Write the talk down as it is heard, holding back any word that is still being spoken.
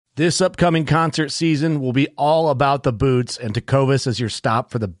This upcoming concert season will be all about the boots, and Tecovas is your stop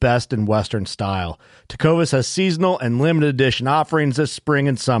for the best in Western style. Tecovas has seasonal and limited edition offerings this spring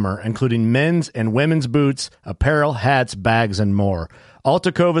and summer, including men's and women's boots, apparel, hats, bags, and more. All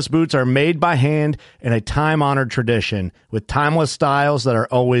Tecovas boots are made by hand in a time-honored tradition with timeless styles that are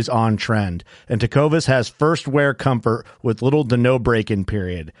always on trend. And Tecovas has first wear comfort with little to no break-in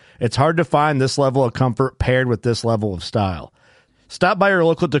period. It's hard to find this level of comfort paired with this level of style. Stop by your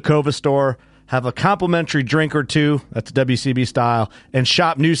local Tecovas store, have a complimentary drink or two, that's WCB style, and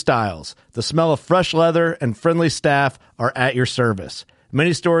shop new styles. The smell of fresh leather and friendly staff are at your service.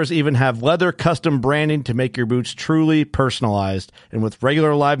 Many stores even have leather custom branding to make your boots truly personalized. And with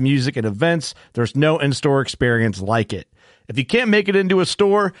regular live music and events, there's no in-store experience like it. If you can't make it into a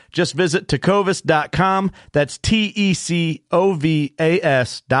store, just visit tecovas.com. That's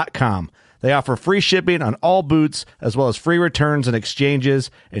TECOVAS.com. They offer free shipping on all boots, as well as free returns and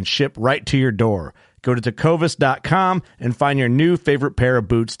exchanges, and ship right to your door. Go to tecovas.com and find your new favorite pair of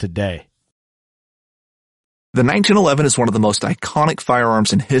boots today. The 1911 is one of the most iconic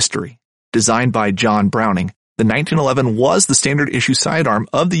firearms in history. Designed by John Browning, the 1911 was the standard issue sidearm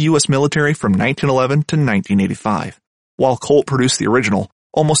of the U.S. military from 1911 to 1985. While Colt produced the original,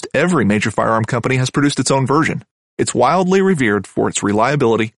 almost every major firearm company has produced its own version. It's wildly revered for its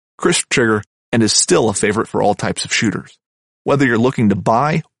reliability, crisp trigger, and is still a favorite for all types of shooters. Whether you're looking to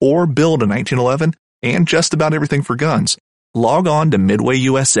buy or build a 1911 and just about everything for guns, log on to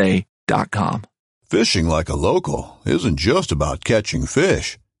midwayusa.com. Fishing like a local isn't just about catching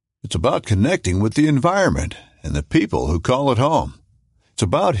fish. It's about connecting with the environment and the people who call it home. It's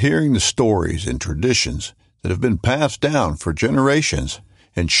about hearing the stories and traditions that have been passed down for generations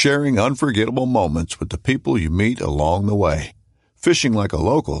and sharing unforgettable moments with the people you meet along the way. Fishing like a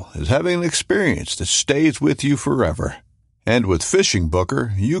local is having an experience that stays with you forever. And with Fishing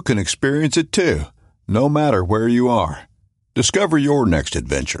Booker, you can experience it too, no matter where you are. Discover your next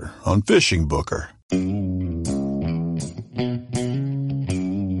adventure on Fishing Booker.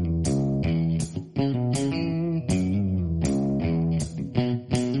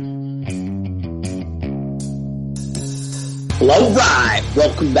 Well, all right,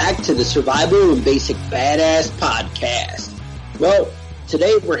 welcome back to the Survival and Basic Badass Podcast. Well,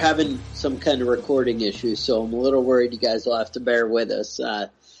 today we're having some kind of recording issue, so I'm a little worried you guys will have to bear with us.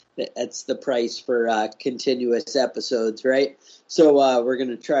 That's the price for continuous episodes, right? So we're going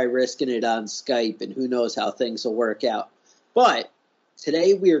to try risking it on Skype, and who knows how things will work out. But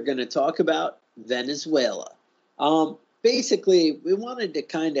today we are going to talk about Venezuela. Basically, we wanted to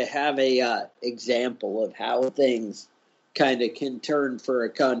kind of have a example of how things kind of can turn for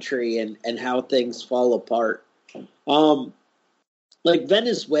a country and how things fall apart. Like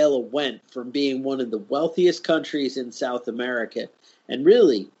Venezuela went from being one of the wealthiest countries in South America and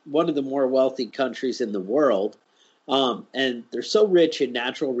really one of the more wealthy countries in the world. And they're so rich in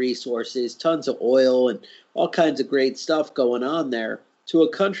natural resources, tons of oil and all kinds of great stuff going on there, to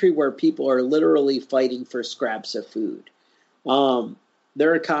a country where people are literally fighting for scraps of food.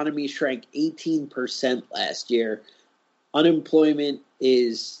 Their economy shrank 18% last year. Unemployment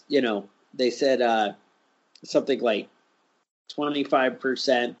is, they said something like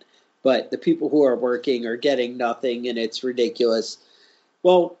 25%, but the people who are working are getting nothing, and it's ridiculous.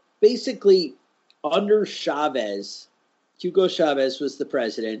 Well, basically, under Chavez, Hugo Chavez was the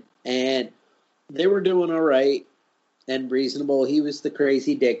president, and they were doing all right and reasonable. He was the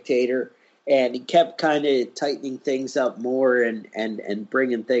crazy dictator, and he kept kind of tightening things up more and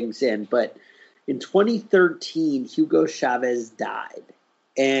bringing things in. But in 2013, Hugo Chavez died,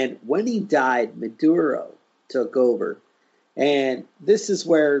 and when he died, Maduro took over. And this is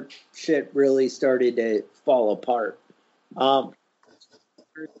where shit really started to fall apart.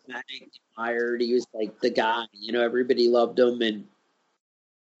 Admired, he was like the guy, everybody loved him, and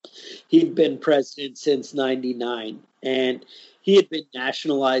he'd been president since '99, and he had been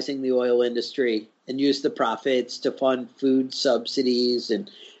nationalizing the oil industry and used the profits to fund food subsidies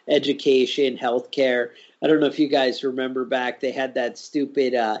and education, healthcare. I don't know if you guys remember back, they had that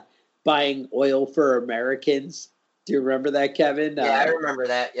stupid buying oil for Americans. Do you remember that, Kevin? Yeah, I remember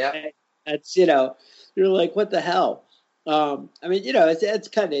that. Yeah. That's, you're like, what the hell? It's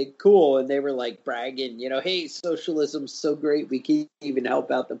kind of cool. And they were like bragging, hey, socialism's so great. We can even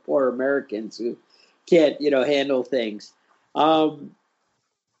help out the poor Americans who can't, handle things. And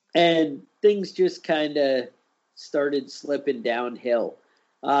things just kind of started slipping downhill.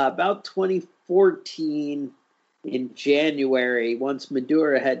 About 2014 in January, once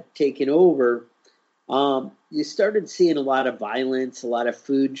Maduro had taken over, you started seeing a lot of violence, a lot of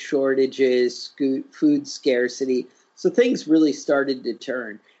food shortages, food scarcity. So things really started to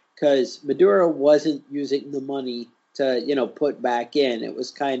turn because Maduro wasn't using the money to, put back in. It was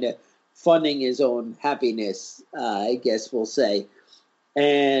kind of funding his own happiness, I guess we'll say.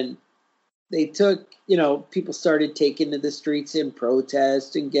 And they took, people started taking to the streets in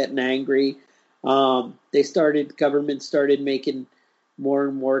protest and getting angry. Government started making more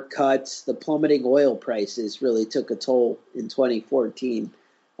and more cuts. The plummeting oil prices really took a toll in 2014,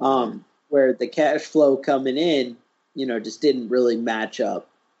 where the cash flow coming in, just didn't really match up.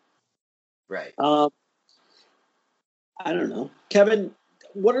 Right. I don't know, Kevin.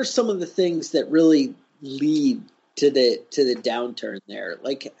 What are some of the things that really lead to the downturn there?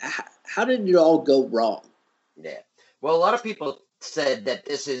 Like, how did it all go wrong? Yeah. Well, a lot of people said that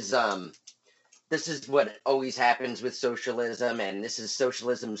this is what always happens with socialism, and this is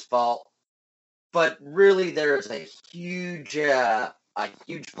socialism's fault. But really, there's a huge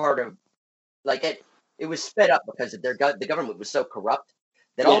part of, like, it was sped up because the government was so corrupt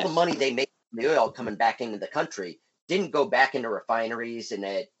that all the money they made from the oil coming back into the country didn't go back into refineries and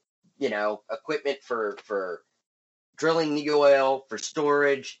equipment for drilling the oil, for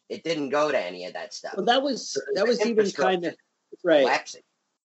storage. It didn't go to any of that stuff. Well, that was even kind of right. Collapsing.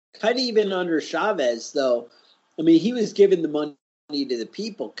 Kind of even under Chavez, though. I mean, he was giving the money to the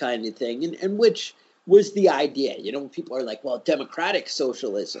people, kind of thing, and which was the idea. People are like, "Well, democratic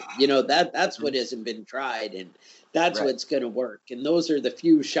socialism," that's what hasn't been tried, and that's what's going to work. And those are the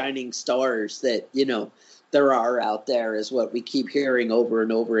few shining stars that there are out there, is what we keep hearing over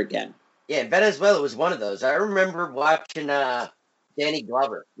and over again. Yeah, Venezuela was one of those. I remember watching Danny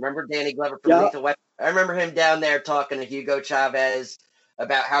Glover. Remember Danny Glover from Lethal Weapon? I remember him down there talking to Hugo Chavez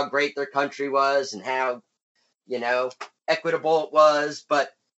about how great their country was and how, equitable it was.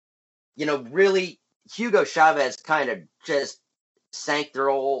 But, really, Hugo Chavez kind of just sank their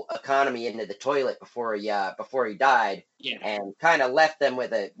whole economy into the toilet before he died, and kind of left them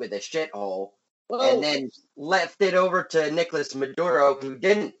with a shithole, and then left it over to Nicolas Maduro, who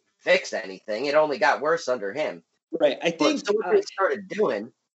didn't fix anything. It only got worse under him. Right. I think what they started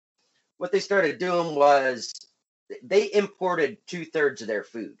doing was they imported 2/3 of their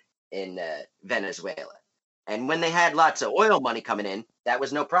food in Venezuela, and when they had lots of oil money coming in, that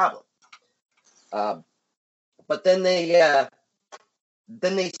was no problem. But then they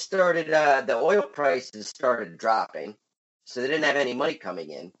started the oil prices started dropping, so they didn't have any money coming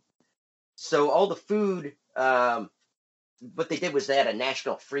in. So all the food. What they did was they had a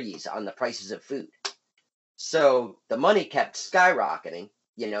national freeze on the prices of food. So the money kept skyrocketing.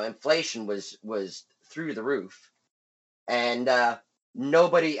 Inflation was through the roof, and the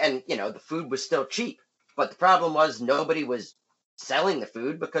food was still cheap. But the problem was nobody was selling the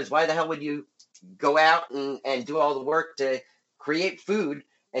food, because why the hell would you go out and do all the work to create food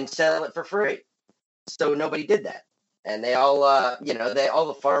and sell it for free? So nobody did that. And they all, all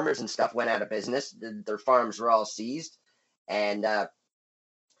the farmers and stuff went out of business. Their farms were all seized. And,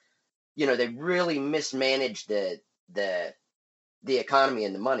 they really mismanaged the economy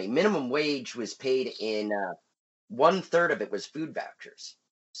and the money. Minimum wage was paid in 1/3 of it was food vouchers.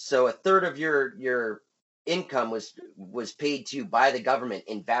 So 1/3 of your income was paid to you by the government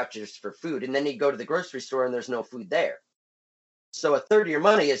in vouchers for food. And then you go to the grocery store and there's no food there. So 1/3 of your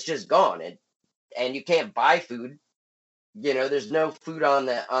money is just gone, and you can't buy food. There's no food on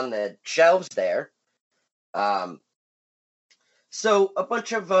the shelves there. So a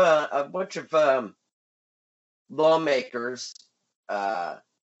bunch of lawmakers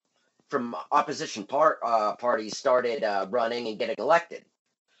from opposition parties started running and getting elected,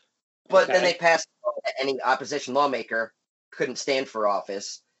 but then they passed a law that any opposition lawmaker couldn't stand for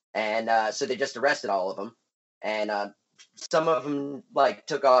office, and so they just arrested all of them, and some of them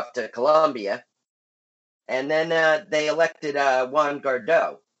took off to Colombia, and then they elected Juan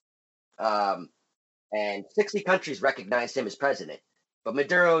Guaido. And 60 countries recognized him as president, but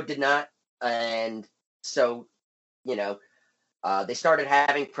Maduro did not. And so, they started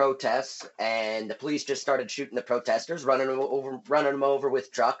having protests, and the police just started shooting the protesters, running them over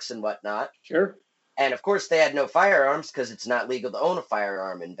with trucks and whatnot. Sure. And of course, they had no firearms because it's not legal to own a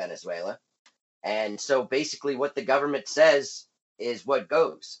firearm in Venezuela. And so basically what the government says is what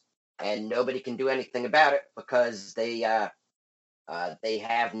goes, and nobody can do anything about it because they have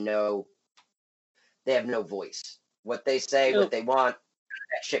no voice. What they say, what they want,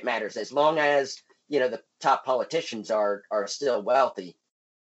 that shit matters. As long as, the top politicians are still wealthy,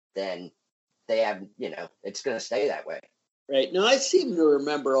 then they have, it's going to stay that way. Right. Now, I seem to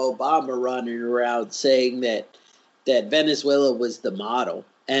remember Obama running around saying that Venezuela was the model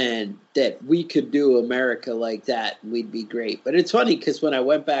and that we could do America like that and we'd be great. But it's funny because when I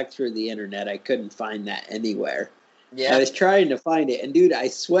went back through the internet, I couldn't find that anywhere. Yeah. I was trying to find it, and dude, I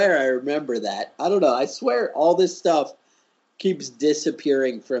swear I remember that. I don't know. I swear all this stuff keeps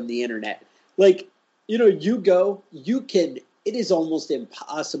disappearing from the internet. Like, it is almost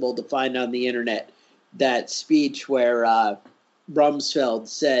impossible to find on the internet that speech where Rumsfeld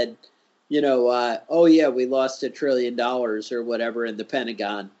said, oh yeah, we lost $1 trillion or whatever in the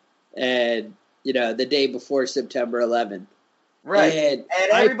Pentagon, and the day before September 11th. Right. And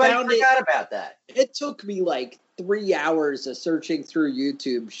everybody forgot about that. It took me like 3 hours of searching through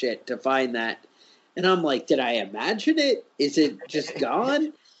YouTube shit to find that. And I'm like, did I imagine it? Is it just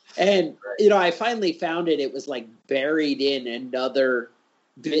gone? And, I finally found it. It was like buried in another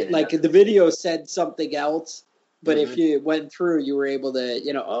like the video said something else. But if you went through, you were able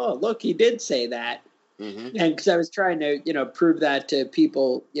to, oh, look, he did say that. And because I was trying to, prove that to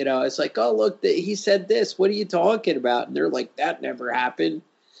people, it's like, oh, look, he said this. What are you talking about? And they're like, that never happened.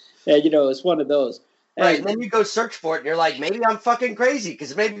 And, it's one of those. Right. And then you go search for it and you're like, maybe I'm fucking crazy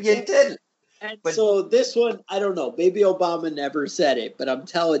because maybe you didn't. But so this one, I don't know. Maybe Obama never said it, but I'm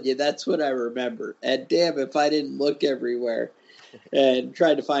telling you, that's what I remember. And damn, if I didn't look everywhere and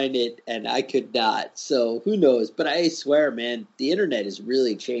try to find it, and I could not. So who knows? But I swear, man, the internet is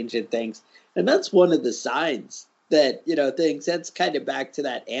really changing things. And that's one of the signs that, that's kind of back to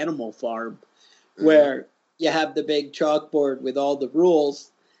that Animal Farm where you have the big chalkboard with all the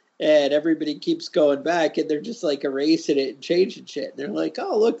rules and everybody keeps going back and they're just like erasing it and changing shit. And they're like,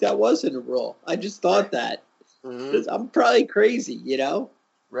 oh, look, that wasn't a rule. I just thought that. I'm probably crazy,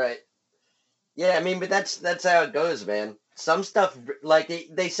 Right. Yeah, I mean, but that's how it goes, man. Some stuff, like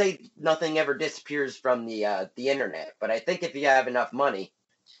they say nothing ever disappears from the internet. But I think if you have enough money,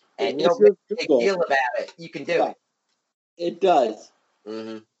 and you don't make a big deal about it, you can do it. It does.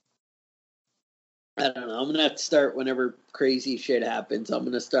 I don't know. I'm gonna have to start whenever crazy shit happens. I'm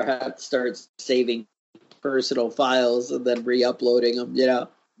gonna have to start saving personal files and then re-uploading them.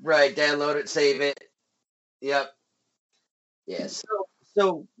 Right. Download it, save it. Yep. Yeah.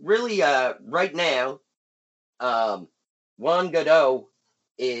 So really, right now, Juan Guaido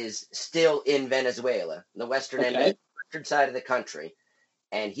is still in Venezuela, the western side of the country.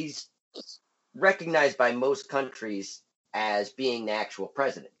 And he's recognized by most countries as being the actual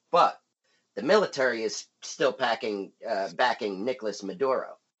president. But the military is still backing Nicolas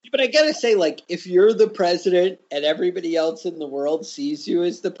Maduro. But I gotta say, like, if you're the president and everybody else in the world sees you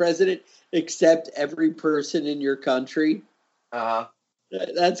as the president, except every person in your country,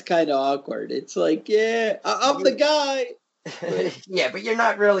 that's kind of awkward. It's like, yeah, I'm the guy. Yeah, but you're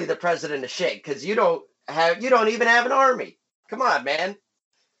not really the president of shit because you don't even have an army. Come on, man.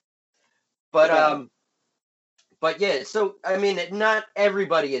 But yeah, so I mean, not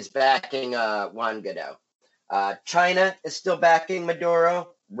everybody is backing Juan Guaido. China is still backing Maduro.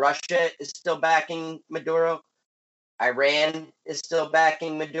 Russia is still backing Maduro. Iran is still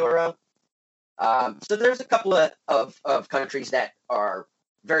backing Maduro. So there's a couple of countries that are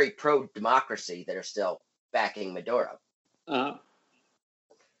very pro-democracy that are still backing Maduro.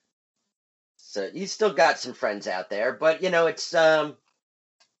 So you still got some friends out there, but it's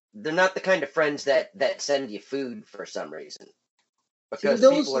they're not the kind of friends that send you food for some reason. Because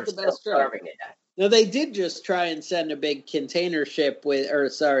people are still starving to death. No, they did just try and send a big container ship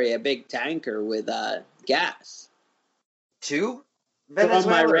a big tanker with gas. To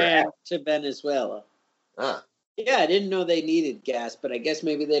Venezuela? From Iran to Venezuela. Yeah, I didn't know they needed gas, but I guess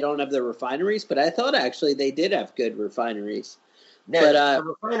maybe they don't have the refineries. But I thought actually they did have good refineries. No, but the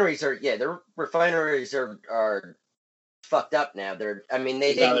refineries their refineries are fucked up now. They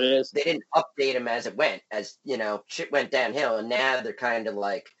didn't update them as it went, as shit went downhill, and now they're kind of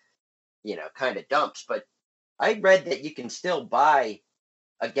like, kind of dumps. But I read that you can still buy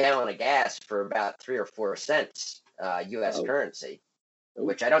a gallon of gas for about 3 or 4 cents U.S. currency,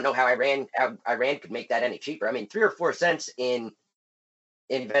 which I don't know how Iran could make that any cheaper. I mean, 3 or 4 cents in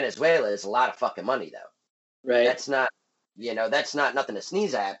Venezuela is a lot of fucking money, though. Right. That's not nothing to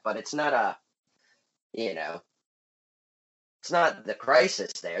sneeze at, but it's not it's not the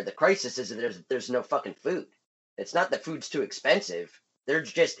crisis there. The crisis is that there's no fucking food. It's not that food's too expensive. There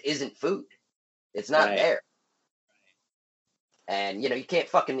just isn't food. It's not there. And, you can't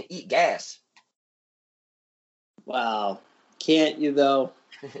fucking eat gas. Wow. Can't you, though?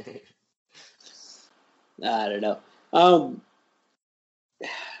 I don't know.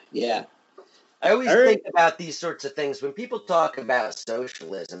 Yeah. I always think about these sorts of things when people talk about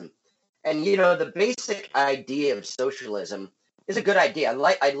socialism. And, the basic idea of socialism is a good idea.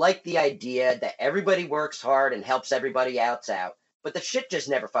 I like the idea that everybody works hard and helps everybody else out. But the shit just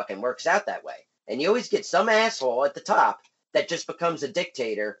never fucking works out that way. And you always get some asshole at the top that just becomes a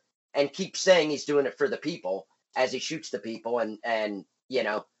dictator and keeps saying he's doing it for the people. as he shoots the people and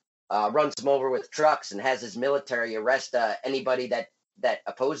runs them over with trucks and has his military arrest anybody that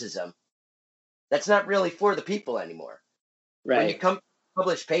opposes him. That's not really for the people anymore. Right. When you come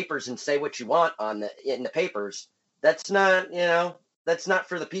publish papers and say what you want in the papers, that's not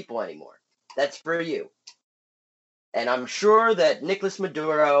for the people anymore. That's for you. And I'm sure that Nicolas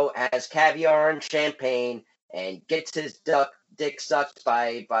Maduro has caviar and champagne and gets his dick sucked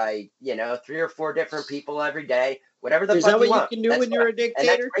by 3 or 4 different people every day. Whatever the Is fuck that what you want. you can do That's when you're a and that's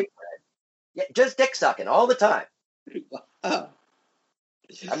dictator? great for him. Yeah, just dick sucking all the time. Oh.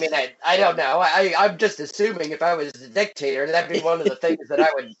 I mean, I don't know. I'm just assuming if I was a dictator, that'd be one of the things that I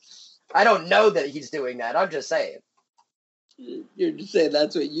would. I don't know that he's doing that. I'm just saying. You're just saying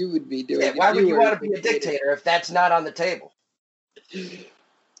that's what you would be doing. Yeah, why if would you were want to be a dictator if that's not on the table?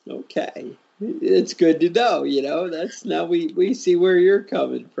 Okay. It's good to know, that's now we see where you're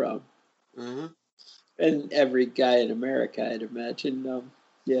coming from. Mm-hmm. And every guy in America, I'd imagine.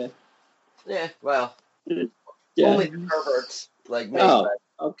 Yeah. Yeah, well, Yeah. only the perverts like me. Oh,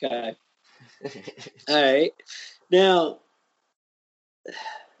 okay. All right. Now,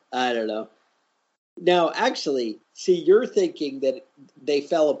 I don't know. Now, actually, see, you're thinking that they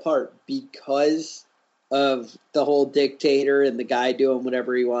fell apart because of the whole dictator and the guy doing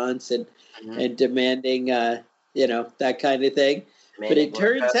whatever he wants and demanding, that kind of thing. But it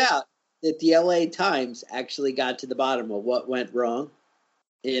turns out that the LA Times actually got to the bottom of what went wrong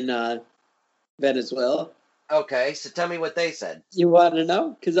in Venezuela. Okay, so tell me what they said. You want to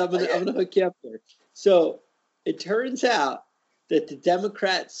know? Because I'm gonna hook you up there. So it turns out that the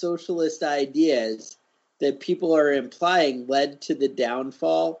Democrat socialist ideas that people are implying led to the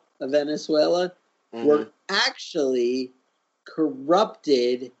downfall of Venezuela were actually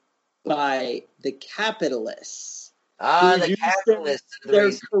corrupted by the capitalists. The capitalists.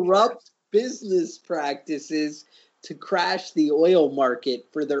 Their corrupt business practices to crash the oil market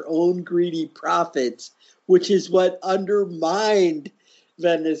for their own greedy profits, which is what undermined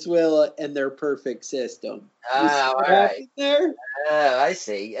Venezuela and their perfect system. You see what happened there? I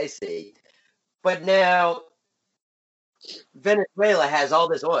see. But now, Venezuela has all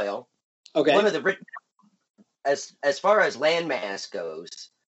this oil. Okay. One of the as far as land mass goes,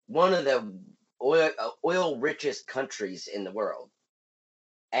 one of the oil richest countries in the world,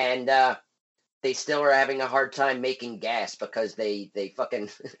 and they still are having a hard time making gas because they fucking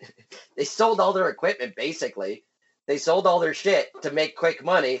they sold all their equipment basically. They sold all their shit to make quick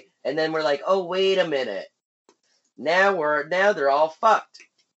money, and then we're like, oh wait a minute, now they're all fucked,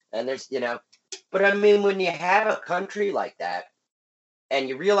 and there's but I mean when you have a country like that, and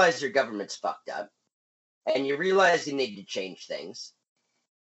you realize your government's fucked up, and you realize you need to change things,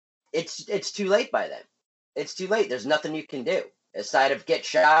 it's too late by then. It's too late. There's nothing you can do aside of get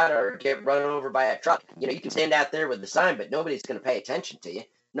shot or get run over by a truck. You can stand out there with the sign, but nobody's going to pay attention to you.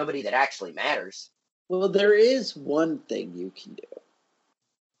 Nobody that actually matters. Well, there is one thing you can do.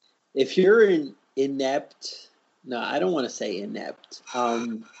 If you're an inept, no, I don't want to say inept.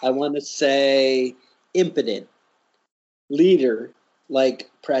 I want to say impotent leader like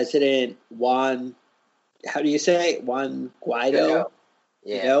President Juan, how do you say it? Juan Guaido?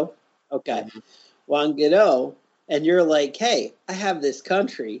 Yeah. Okay. Juan Guaido. And you're like, hey, I have this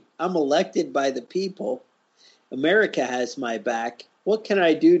country. I'm elected by the people. America has my back. What can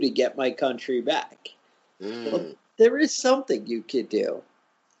I do to get my country back? Well, there is something you could do.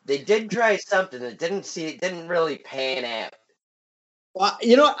 They did try something that didn't really pan out. Well,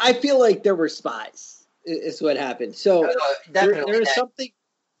 I feel like there were spies is what happened. So there is something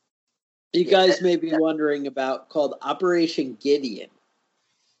you guys may be wondering about called Operation Gideon.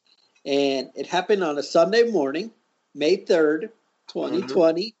 And it happened on a Sunday morning, May 3rd,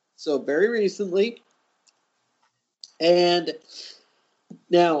 2020. So very recently. And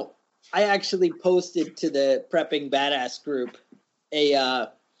now I actually posted to the Prepping Badass group hang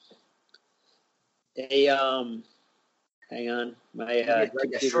on, my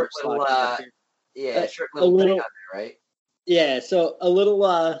like a short little short little thing on there, right? Yeah, so a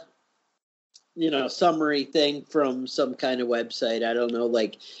little summary thing from some kind of website. I don't know,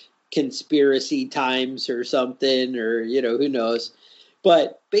 like Conspiracy Times or something, or who knows.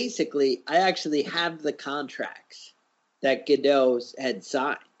 But basically, I actually have the contracts that Godot had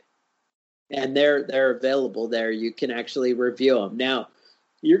signed, and they're available there. You can actually review them. Now,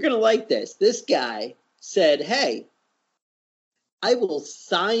 you're gonna like this. This guy said, "Hey, I will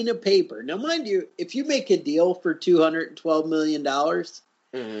sign a paper." Now, mind you, if you make a deal for $212 million,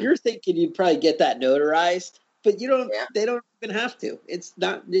 you're thinking you'd probably get that notarized, but you don't. Yeah. They don't even have to. It's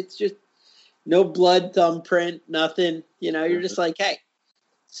not. It's just no blood thumbprint, nothing. You're just like, hey.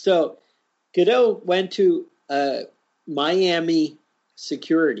 So Godot went to a Miami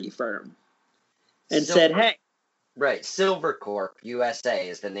security firm and said, "Hey, right, Silver Corp USA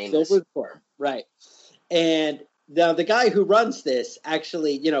is the name of Silver the Corp, firm. right?" And now the guy who runs this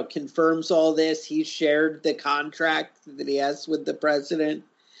actually, confirms all this. He shared the contract that he has with the president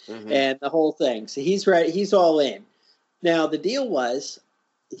and the whole thing. So he's right. He's all in. Now the deal was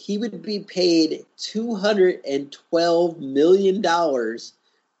he would be paid $212 million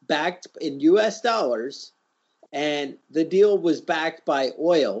backed in U.S. dollars, and the deal was backed by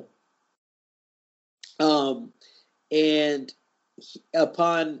oil. And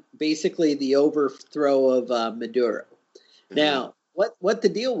upon basically the overthrow of Maduro. Now, what the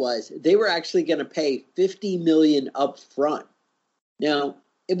deal was, they were actually going to pay $50 million up front. Now,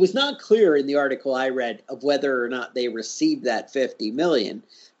 it was not clear in the article I read of whether or not they received that $50 million,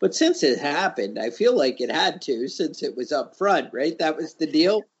 but since it happened, I feel like it had to, since it was up front, right? That was the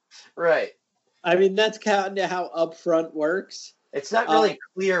deal. Right. I mean, that's kind of how upfront works. It's not really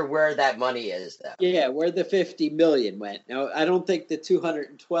clear where that money is, though. Yeah, where the $50 million went. Now, I don't think the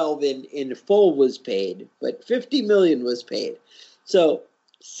 212 in full was paid, but $50 million was paid. So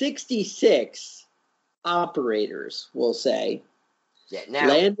 66 operators, we'll say,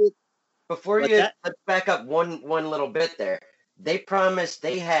 landed. Before let's back up one little bit there. They promised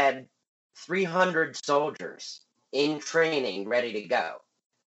they had 300 soldiers in training ready to go.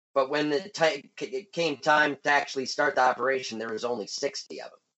 But when it came time to actually start the operation, there was only 60 of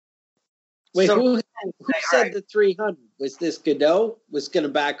them. Wait, who said the 300? Was this Godot was going to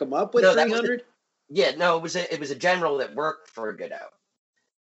back him up with 300? It was a general that worked for Godot.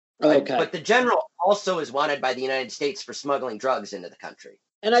 Okay. But the general also is wanted by the United States for smuggling drugs into the country.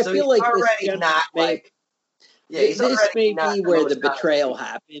 And I feel like this may be where the betrayal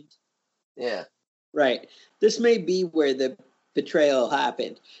happened. Yeah. Right. This may be where the betrayal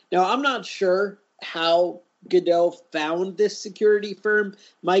happened. Now, I'm not sure how Godot found this security firm.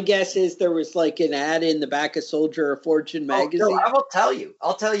 My guess is there was like an ad in the back of Soldier of Fortune magazine. No, I will tell you.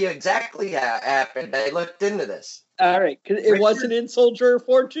 I'll tell you exactly how it happened. I looked into this. All right. It wasn't in Soldier of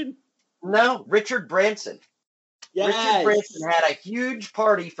Fortune? No, Richard Branson. Yes. Richard Branson had a huge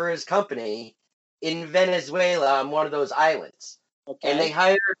party for his company in Venezuela on one of those islands. Okay. And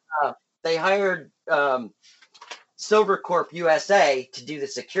they hired Silver Corp USA to do the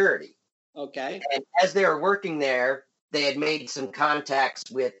security. Okay. And as they were working there, they had made some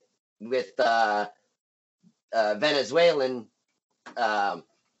contacts with Venezuelan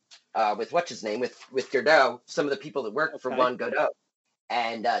with what's his name with Godot, some of the people that worked for Juan Godot,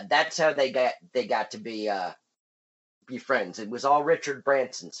 and that's how they got to be friends. It was all Richard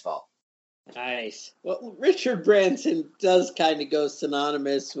Branson's fault. Nice. Well, Richard Branson does kind of go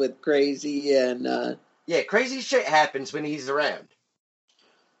synonymous with crazy and crazy shit happens when he's around.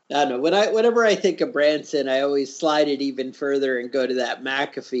 I don't know. Whenever I think of Branson, I always slide it even further and go to that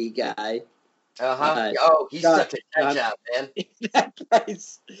McAfee guy. He's such a nut job, man. That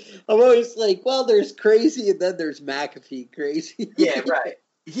guy's. I'm always like, well, there's crazy, and then there's McAfee crazy. Yeah, right.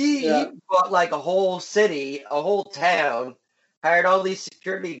 He bought like a whole city, a whole town, hired all these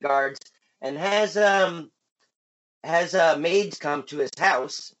security guards, and has maids come to his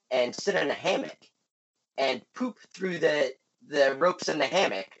house and sit in a hammock and poop through the ropes in the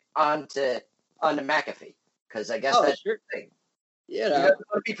hammock onto McAfee, because I guess that's your thing. You don't want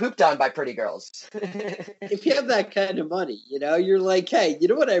to be pooped on by pretty girls. If you have that kind of money, you're like, hey, you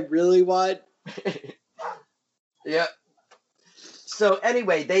know what I really want? Yeah. So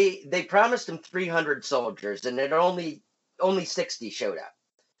anyway, they promised him 300 soldiers, and it only 60 showed up.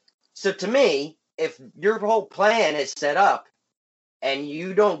 So to me, if your whole plan is set up and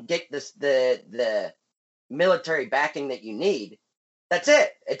you don't get the military backing that you need, that's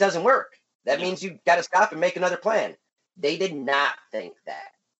it. It doesn't work. That means you got to stop and make another plan. They did not think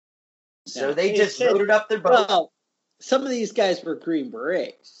that. So they just loaded up their boat. Well, some of these guys were Green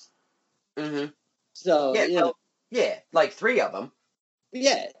Berets. Mm-hmm. So, like 3 of them.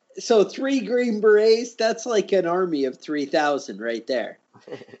 Yeah. So 3 Green Berets, that's like an army of 3,000 right there.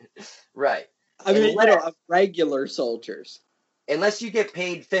 Right. I mean, of regular soldiers. Unless you get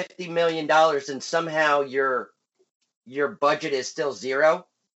paid $50 million and somehow your budget is still zero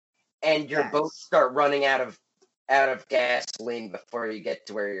and your boats start running out of gasoline before you get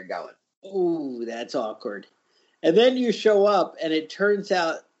to where you're going. Ooh, that's awkward. And then you show up and it turns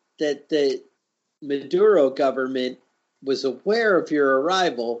out that the Maduro government was aware of your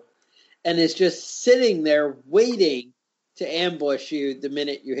arrival and is just sitting there waiting to ambush you the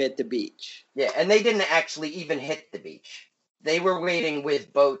minute you hit the beach. Yeah, and they didn't actually even hit the beach. They were waiting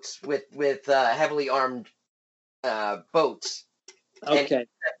with boats, with heavily armed boats. Okay.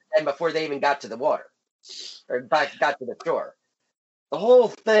 And before they even got to the water. or got to the shore. The whole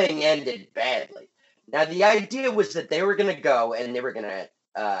thing ended badly. Now the idea was that they were going to go and they were going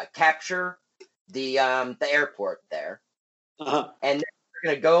to capture the airport there, and they're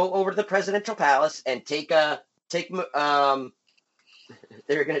going to go over to the presidential palace and they're going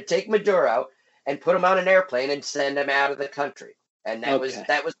to take Maduro and put him on an airplane and send him out of the country, and that was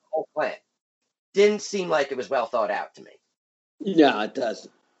the whole plan. Didn't seem like it was well thought out to me. No, it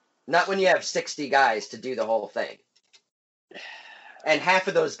doesn't. Not when you have 60 guys to do the whole thing. And half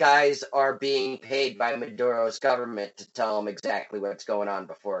of those guys are being paid by Maduro's government to tell them exactly what's going on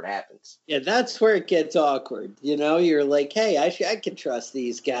before it happens. Yeah, that's where it gets awkward. You know, you're like, hey, I can trust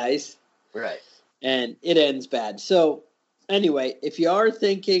these guys. Right. And it ends bad. So, anyway, if you are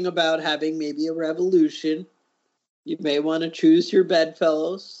thinking about having maybe a revolution, you may want to choose your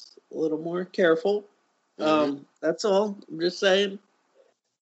bedfellows a little more careful. That's all. I'm just saying.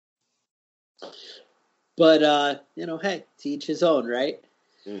 But, hey, to each his own, right?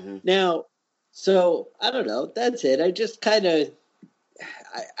 Now, so, I don't know. That's it. I just kind of,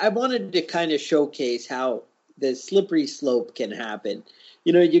 I wanted to kind of showcase how the slippery slope can happen.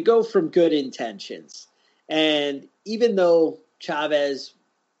 You know, you go from good intentions. And even though Chavez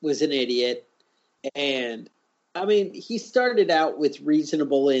was an idiot, and, I mean, he started out with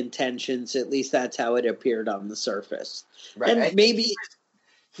reasonable intentions. At least that's how it appeared on the surface. Right. And maybe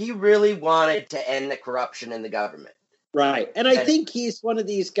he really wanted to end the corruption in the government. Right. And I think he's one of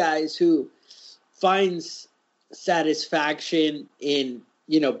these guys who finds satisfaction in,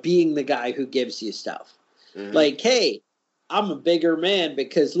 being the guy who gives you stuff. Like, hey, I'm a bigger man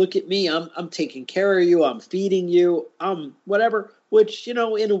because look at me. I'm taking care of you. I'm feeding you. I'm whatever, which, in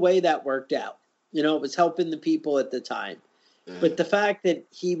a way that worked out. It was helping the people at the time. But the fact that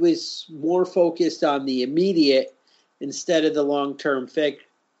he was more focused on the immediate instead of the long-term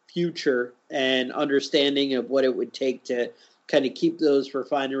future and understanding of what it would take to kind of keep those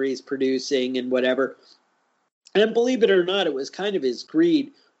refineries producing and whatever. And believe it or not, it was kind of his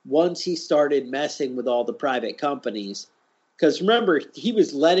greed once he started messing with all the private companies. Because remember, he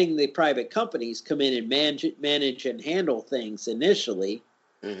was letting the private companies come in and manage and handle things initially.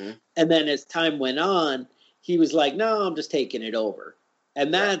 And then as time went on, he was like, no, I'm just taking it over.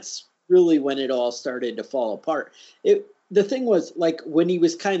 And that's really when it all started to fall apart. The thing was, like, when he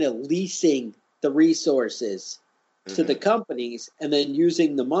was kind of leasing the resources to the companies and then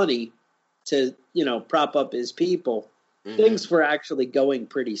using the money to, prop up his people, things were actually going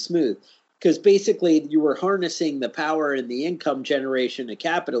pretty smooth. Because basically you were harnessing the power and the income generation of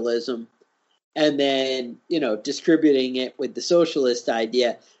capitalism and then, distributing it with the socialist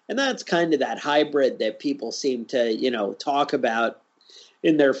idea. And that's kind of that hybrid that people seem to, talk about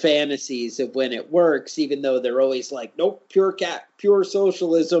in their fantasies of when it works, even though they're always like, nope, pure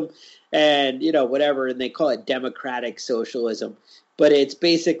socialism and, whatever. And they call it democratic socialism. But it's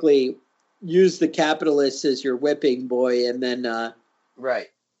basically use the capitalists as your whipping boy and then,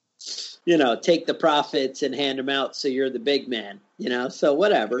 take the profits and hand them out so you're the big man, so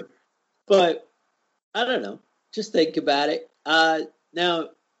whatever. But I don't know. Just think about it. Now,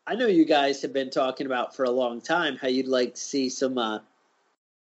 I know you guys have been talking about for a long time how you'd like to see some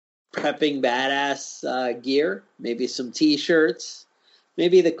prepping badass gear, maybe some T-shirts,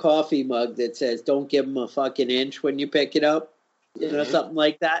 maybe the coffee mug that says "Don't give them a fucking inch" when you pick it up, something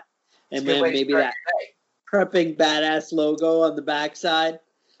like that, and then maybe that prepping badass logo on the backside,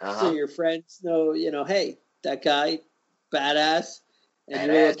 so your friends know, hey, that guy, badass, and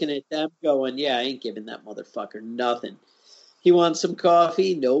you're looking at them going, yeah, I ain't giving that motherfucker nothing. He wants some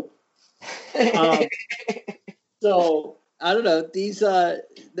coffee? Nope. So. I don't know. These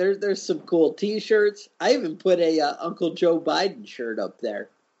there's some cool T-shirts. I even put a Uncle Joe Biden shirt up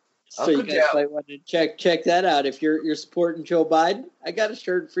there, so you guys might want to check that out if you're supporting Joe Biden. I got a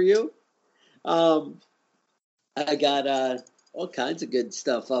shirt for you. I got all kinds of good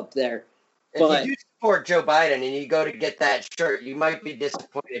stuff up there. If you do support Joe Biden and you go to get that shirt, you might be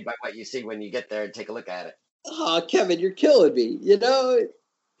disappointed by what you see when you get there and take a look at it. Oh, Kevin, you're killing me.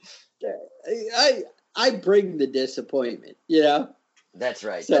 I bring the disappointment, That's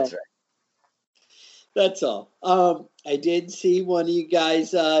right. So, that's right. That's all. I did see one of you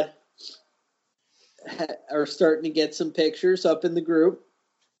guys are starting to get some pictures up in the group.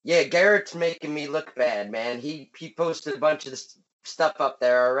 Yeah, Garrett's making me look bad, man. He posted a bunch of this stuff up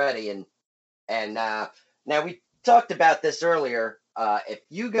there already, and now we talked about this earlier. If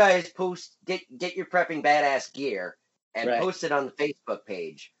you guys get your prepping badass gear and post it on the Facebook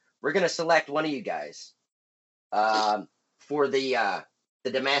page, we're gonna select one of you guys for the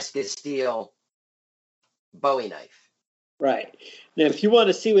Damascus steel Bowie knife. Right. Now, if you want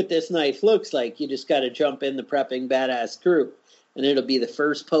to see what this knife looks like, you just got to jump in the Prepping Badass group, and it'll be the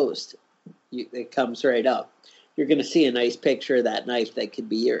first post. It comes right up. You're going to see a nice picture of that knife that could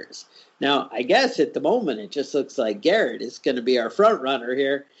be yours. Now, I guess at the moment, it just looks like Garrett is going to be our front runner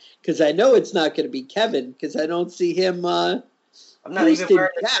here, because I know it's not going to be Kevin, because I don't see him. I'm not even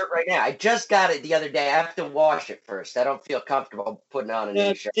wearing the shirt right now. I just got it the other day. I have to wash it first. I don't feel comfortable putting on a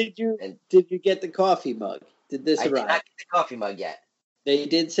new shirt. Did you get the coffee mug? Did this arrive? I did not get the coffee mug yet. They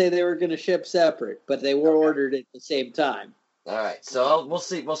did say they were going to ship separate, but they were ordered at the same time. All right, so we'll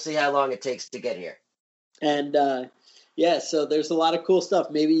see. We'll see how long it takes to get here. And so there's a lot of cool stuff.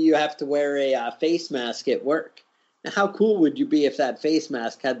 Maybe you have to wear a face mask at work. Now, how cool would you be if that face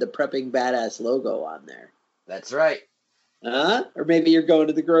mask had the Prepping Badass logo on there? That's right. Or maybe you're going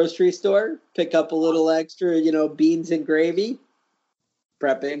to the grocery store, pick up a little extra, beans and gravy.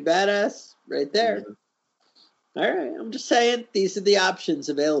 Prepping Badass, right there. Mm-hmm. All right, I'm just saying, these are the options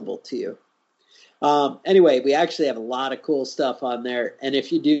available to you. Anyway, we actually have a lot of cool stuff on there. And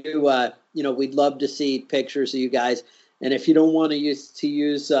if you do, we'd love to see pictures of you guys. And if you don't want to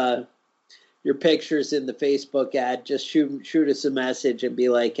use your pictures in the Facebook ad, just shoot us a message and be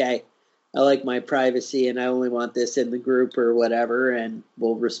like, hey, I like my privacy and I only want this in the group or whatever, and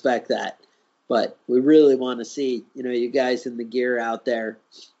we'll respect that. But we really want to see, you guys in the gear out there,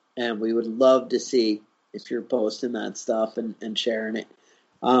 and we would love to see if you're posting that stuff and sharing it.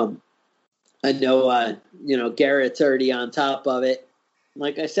 I know, Garrett's already on top of it.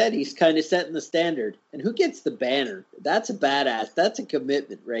 Like I said, he's kind of setting the standard. And who gets the banner? That's a badass. That's a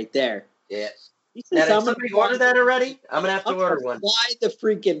commitment right there. Yeah. Now, did somebody order that already? I'm going to have to order one. Fly the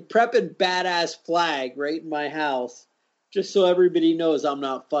freaking Prepping Badass flag right in my house, just so everybody knows I'm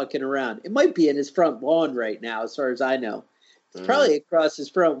not fucking around. It might be in his front lawn right now, as far as I know. It's probably across his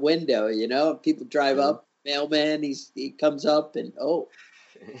front window, People drive up, mailman, he comes up and,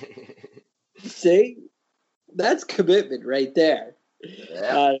 see? That's commitment right there.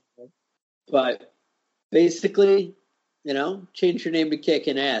 Yeah. But basically, change your name to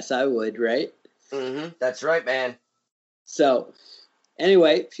Kickin' Ass. I would, right? Mm-hmm. That's right, man. So,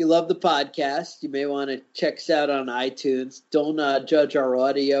 anyway, if you love the podcast, you may want to check us out on iTunes. Don't judge our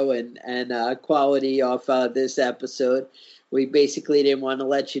audio and quality off this episode. We basically didn't want to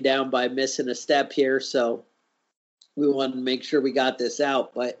let you down by missing a step here, so we wanted to make sure we got this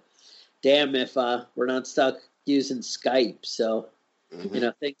out. But damn if we're not stuck using Skype. So,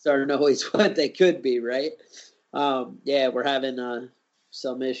 things aren't always what they could be, right? We're having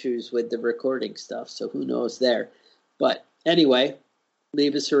some issues with the recording stuff, so who knows there. But anyway,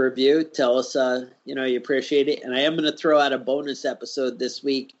 leave us a review. Tell us, you appreciate it. And I am going to throw out a bonus episode this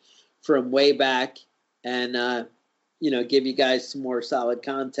week from way back and, give you guys some more solid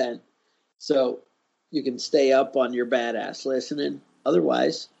content so you can stay up on your badass listening.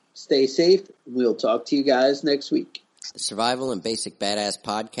 Otherwise, stay safe. We'll talk to you guys next week. The Survival and Basic Badass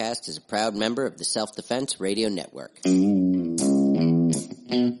Podcast is a proud member of the Self-Defense Radio Network.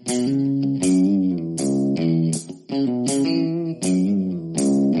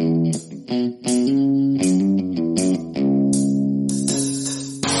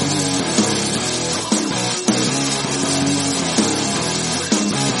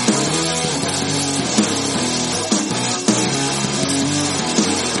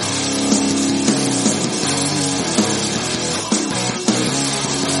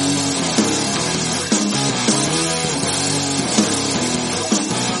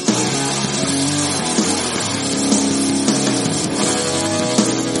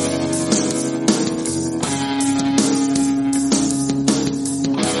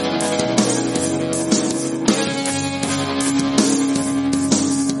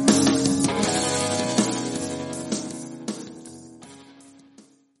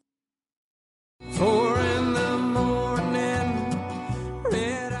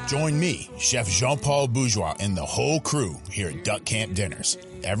 Join me, Chef Jean-Paul Bourgeois, and the whole crew here at Duck Camp Dinners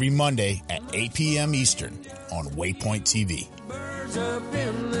every Monday at 8 p.m. Eastern on Waypoint TV.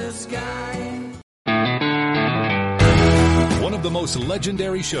 One of the most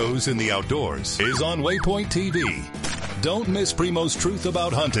legendary shows in the outdoors is on Waypoint TV. Don't miss Primo's Truth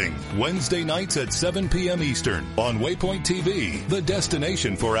About Hunting, Wednesday nights at 7 p.m. Eastern on Waypoint TV, the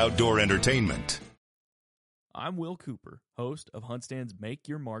destination for outdoor entertainment. I'm Will Cooper, host of HuntStand's Make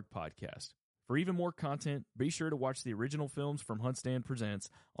Your Mark podcast. For even more content, be sure to watch the original films from HuntStand Presents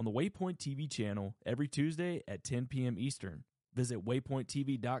on the Waypoint TV channel every Tuesday at 10 p.m. Eastern. Visit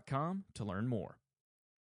waypointtv.com to learn more.